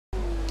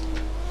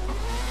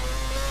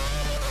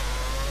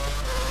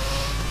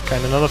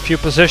Gained another few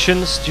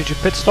positions due to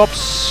pit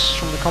stops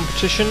from the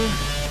competition.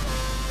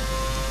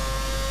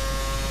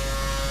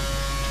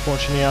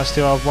 Fortunately, I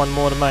still have one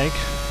more to make.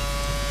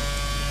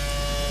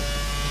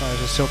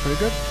 Tires are still pretty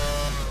good.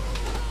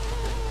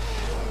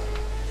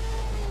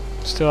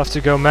 Still have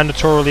to go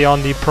mandatorily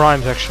on the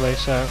primes actually,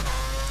 so.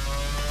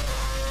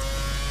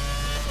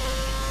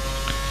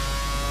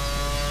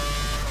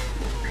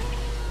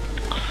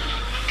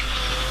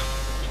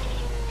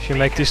 If you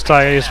make these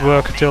tires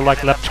work until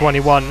like lap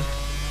 21.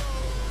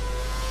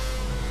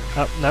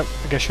 Oh, no,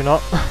 I guess you're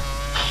not.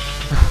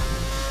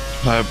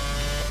 No.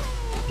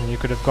 You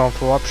could have gone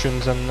for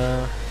options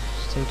and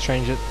still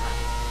change it.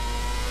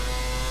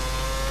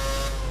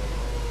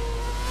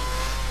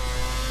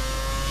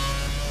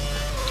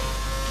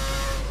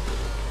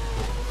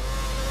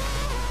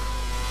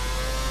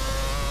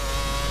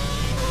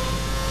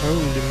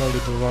 Holy moly,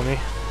 Baroni.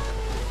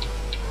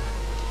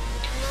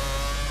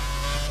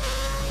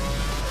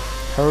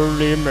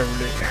 Holy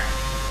moly.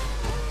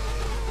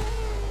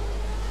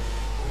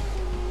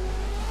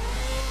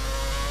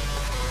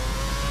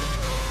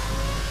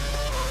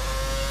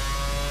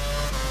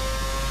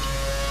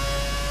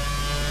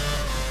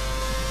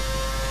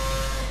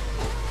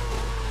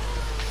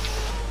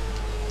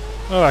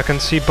 Oh, I can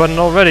see Button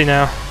already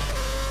now.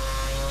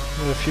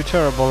 With a few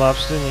terrible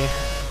laps, didn't you?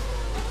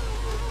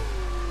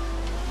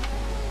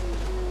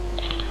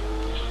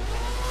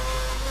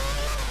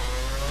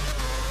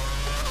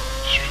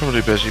 She's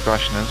probably busy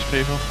bashing into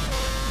people.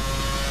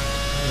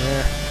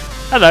 Yeah.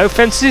 Hello,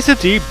 Fancy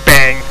City,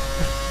 bang!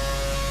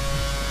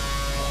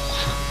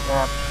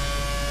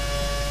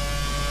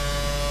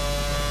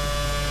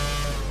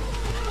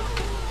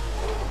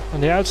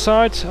 On the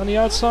outside,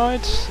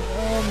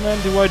 oh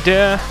man, do I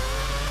dare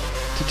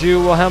to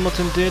do what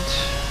Hamilton did?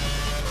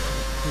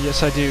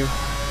 Yes, I do.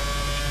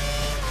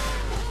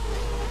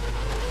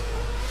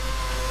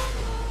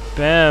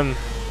 Bam!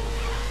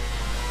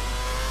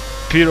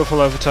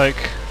 Beautiful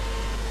overtake.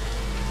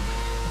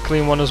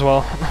 Clean one as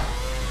well.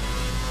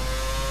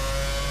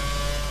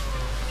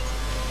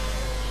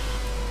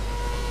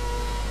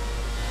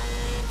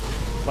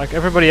 Like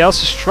everybody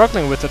else is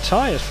struggling with the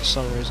tires for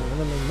some reason, I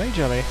mean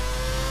majorly.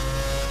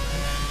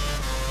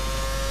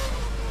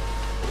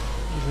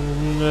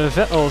 Even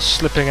Vettel's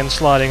slipping and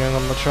sliding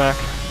on the track.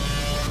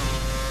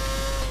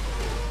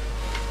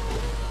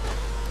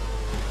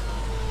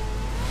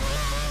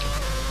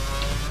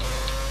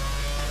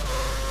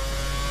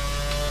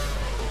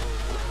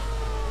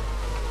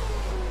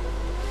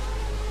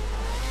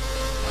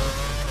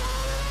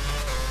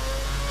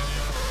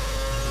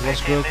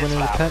 Rosberg winning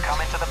the pit.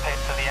 Come into the pit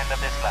for the end of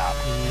this lap.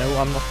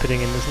 No, I'm not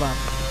pitting in this lap.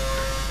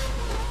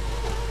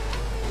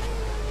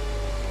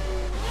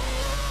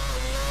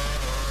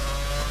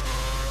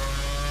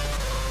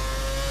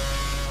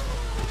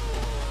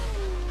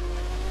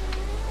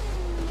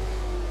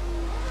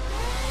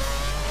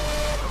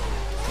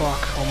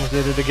 Fuck, almost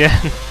did it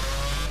again.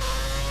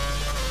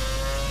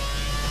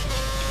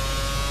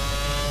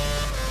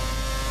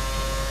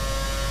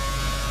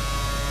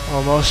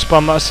 Almost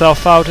spun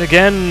myself out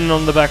again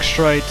on the back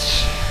straight.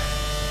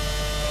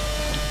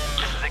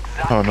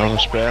 Oh, another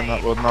spin,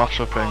 that would not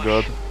have been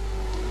good.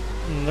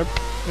 Nope,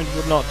 it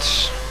would not.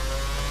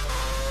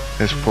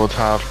 This would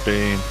have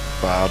been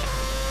bad.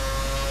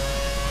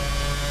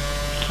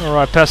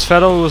 Alright, past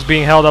Vettel, who was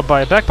being held up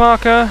by a back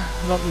marker,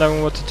 not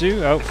knowing what to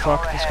do. Oh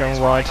fuck, it's going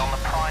wide. On the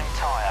prime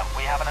tyre.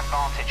 We have an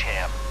advantage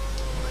here.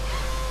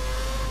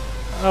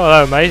 Oh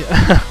hello mate.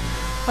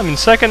 I'm in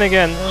second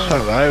again.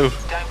 Hello.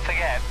 Don't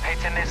forget,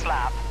 pit in this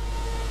lap.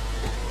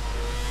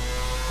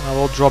 I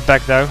will drop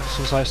back though,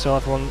 since I still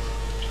have one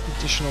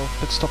additional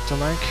pit stop to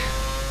make.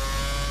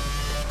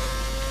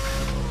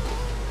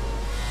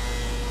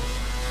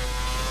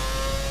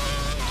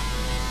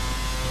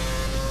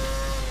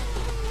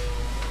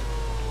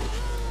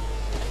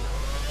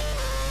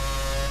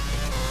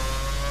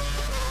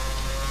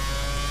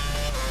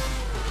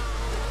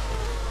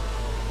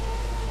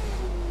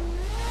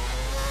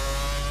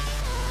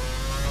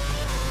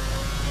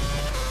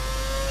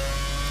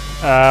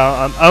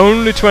 I'm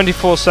only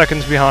 24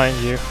 seconds behind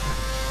you.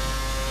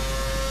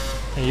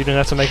 And you don't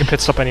have to make a pit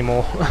stop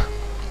anymore.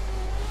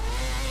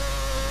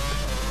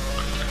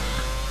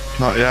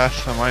 Not yet,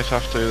 I might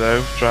have to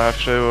though, drive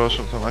through or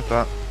something like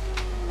that.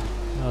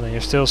 Oh, then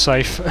you're still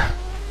safe.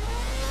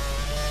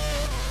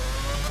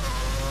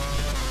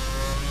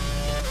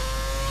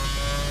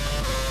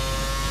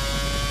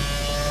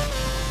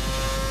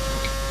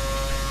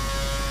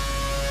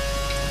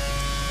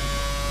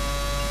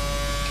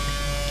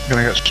 I'm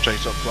gonna get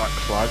straight up black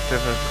flagged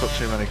if I cut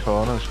too many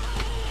corners.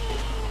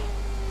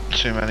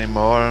 Too many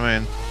more, I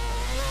mean.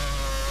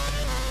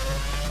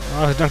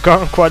 I've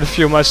gotten quite a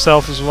few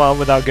myself as well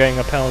without getting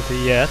a penalty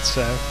yet,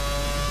 so...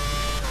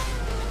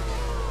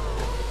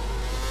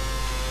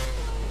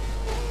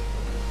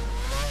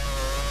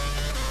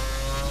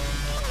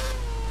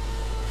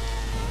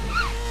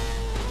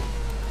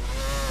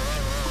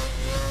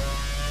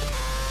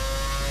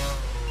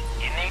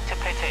 You need to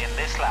pit in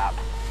this lap.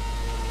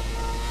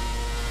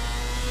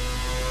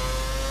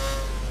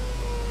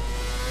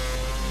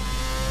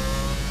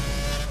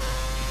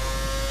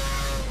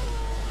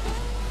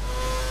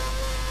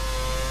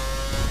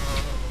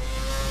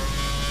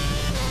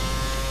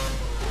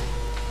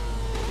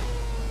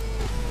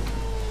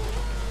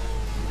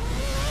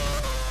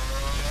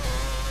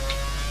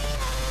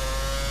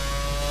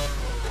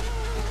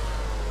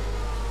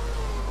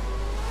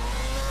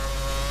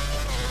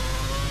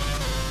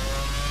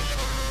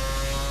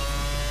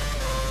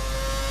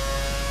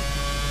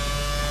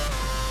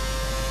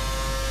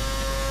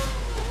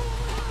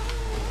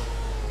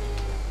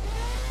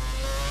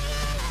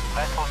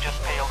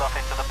 off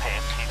into the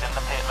pit. He's in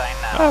the pit lane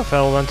now. Oh,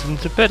 Val went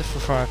into pit for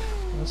frag.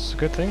 That's a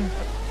good thing.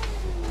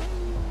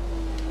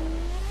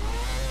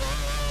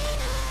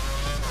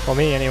 For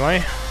me,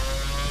 anyway.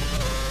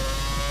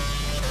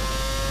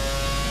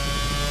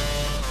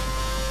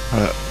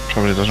 That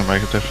probably doesn't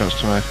make a difference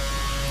to me.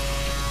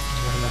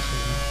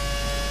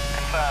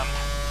 Confirmed.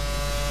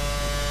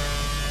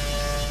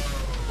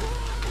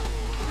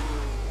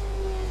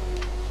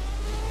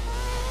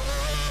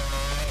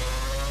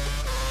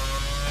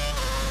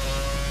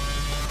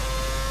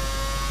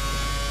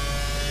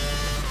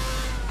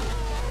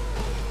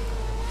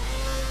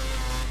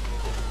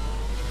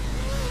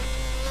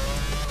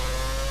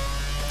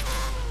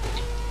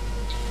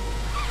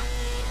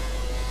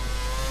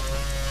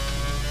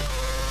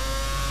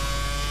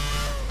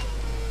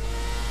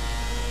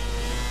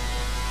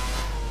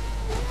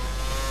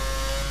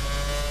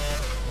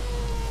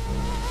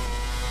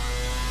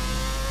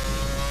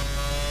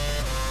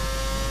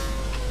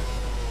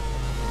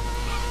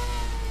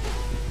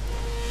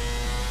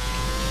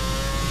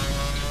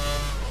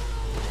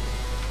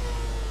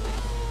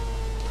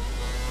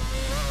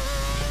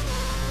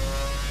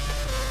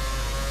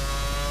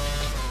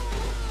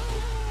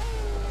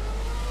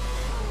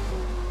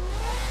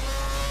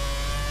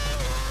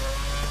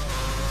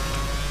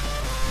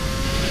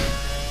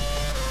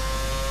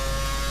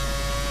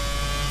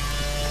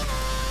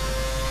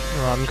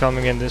 I'm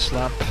coming in this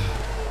lap.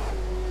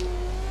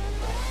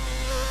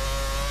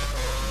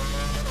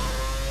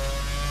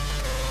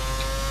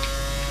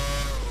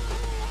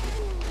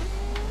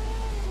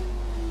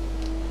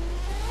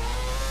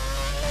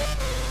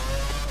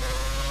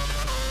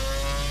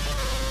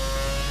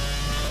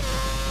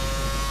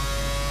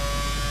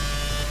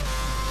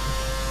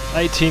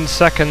 "18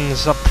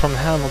 seconds up from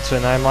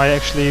Hamilton. I might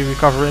actually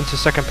recover into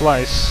second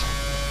place."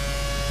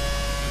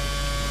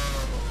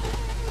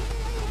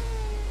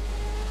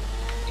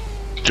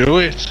 Do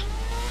it!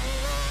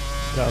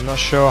 Yeah, I'm not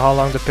sure how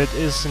long the pit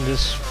is in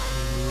this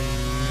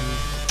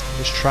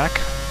track.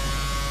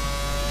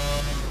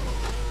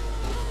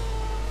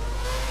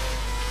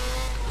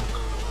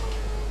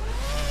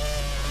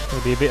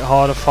 It'll be a bit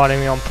harder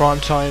fighting me on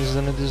prime tires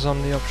than it is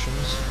on the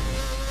options.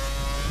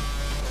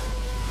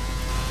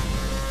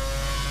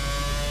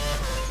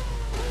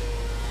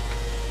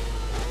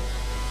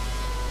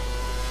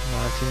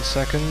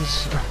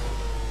 Seconds.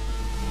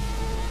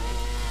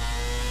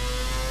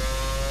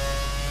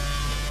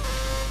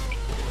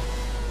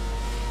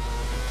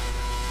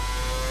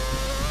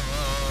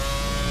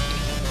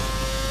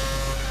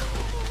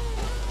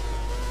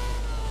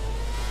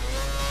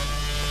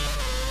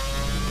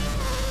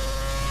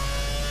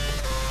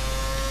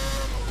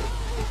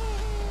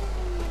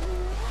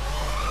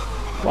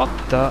 What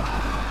the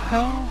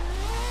hell?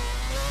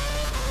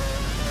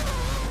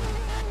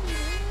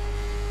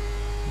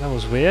 That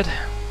was weird.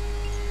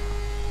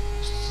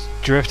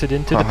 Drifted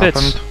into the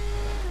pits.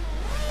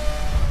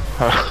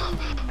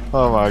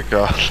 Oh my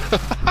god.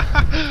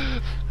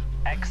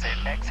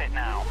 Exit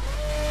now.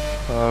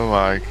 Oh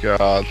my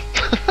god.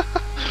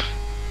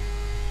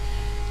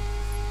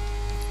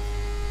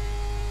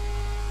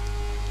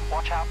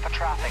 Watch out for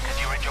traffic as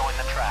you rejoin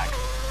the track.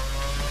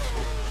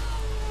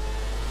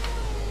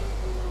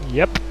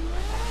 Yep.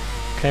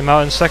 Came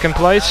out in second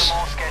place. No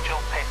more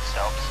scheduled pit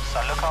stops, so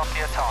look after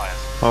your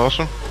tyres.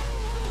 Awesome.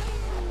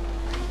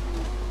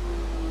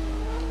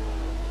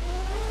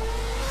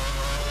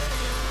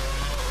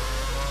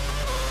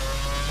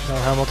 So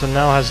Hamilton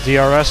now has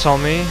DRS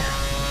on me.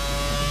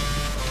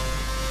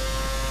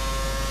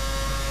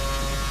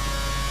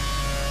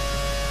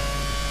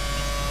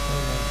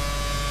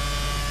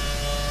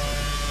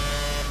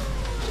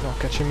 It's not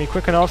catching me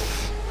quick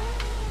enough.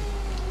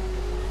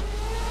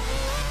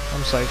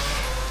 I'm safe.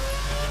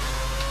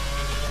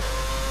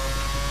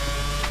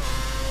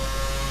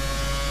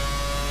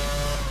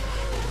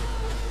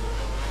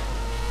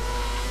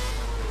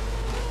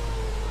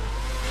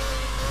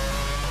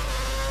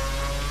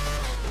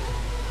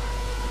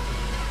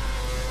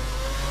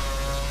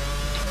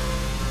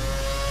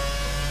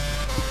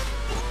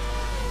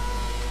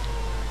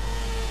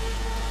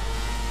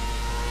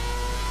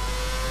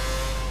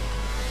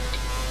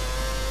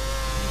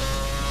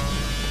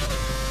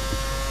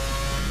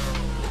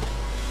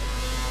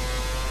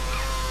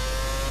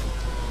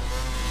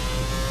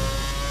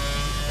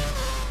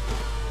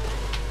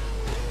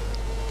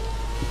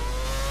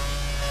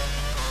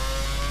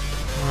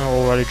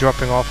 Already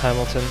dropping off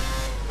Hamilton.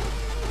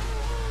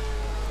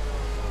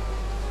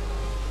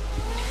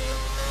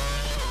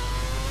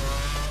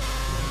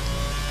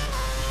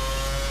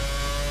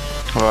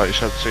 Alright, you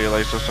said see you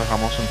later to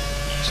Hamilton.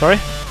 Sorry?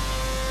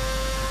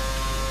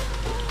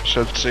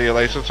 Said see you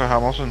later to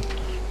Hamilton.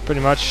 Pretty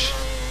much.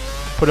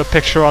 Put a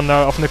picture on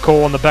of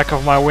Nicole on the back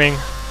of my wing.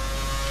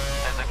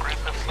 There's a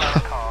group of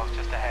slow cars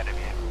just ahead of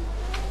you.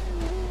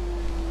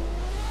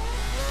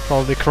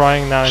 Probably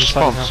crying now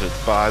inside. Sponsored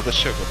by the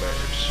Sugar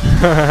Babes.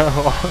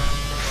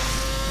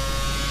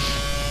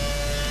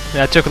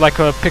 Yeah, I took like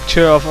a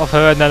picture of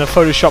her and then I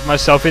photoshopped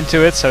myself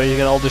into it, so you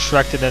get all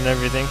distracted and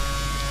everything.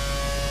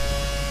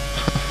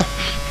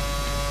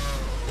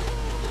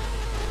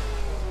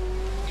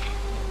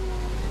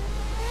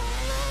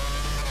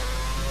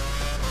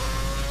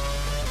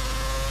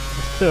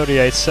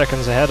 38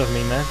 seconds ahead of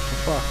me, man.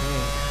 Fuck me.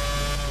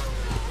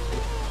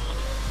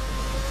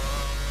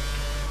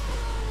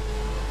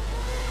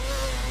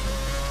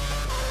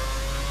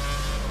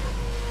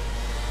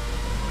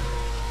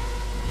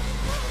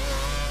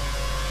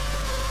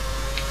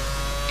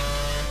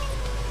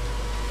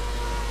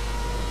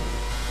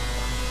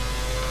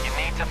 You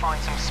need to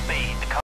find some speed. The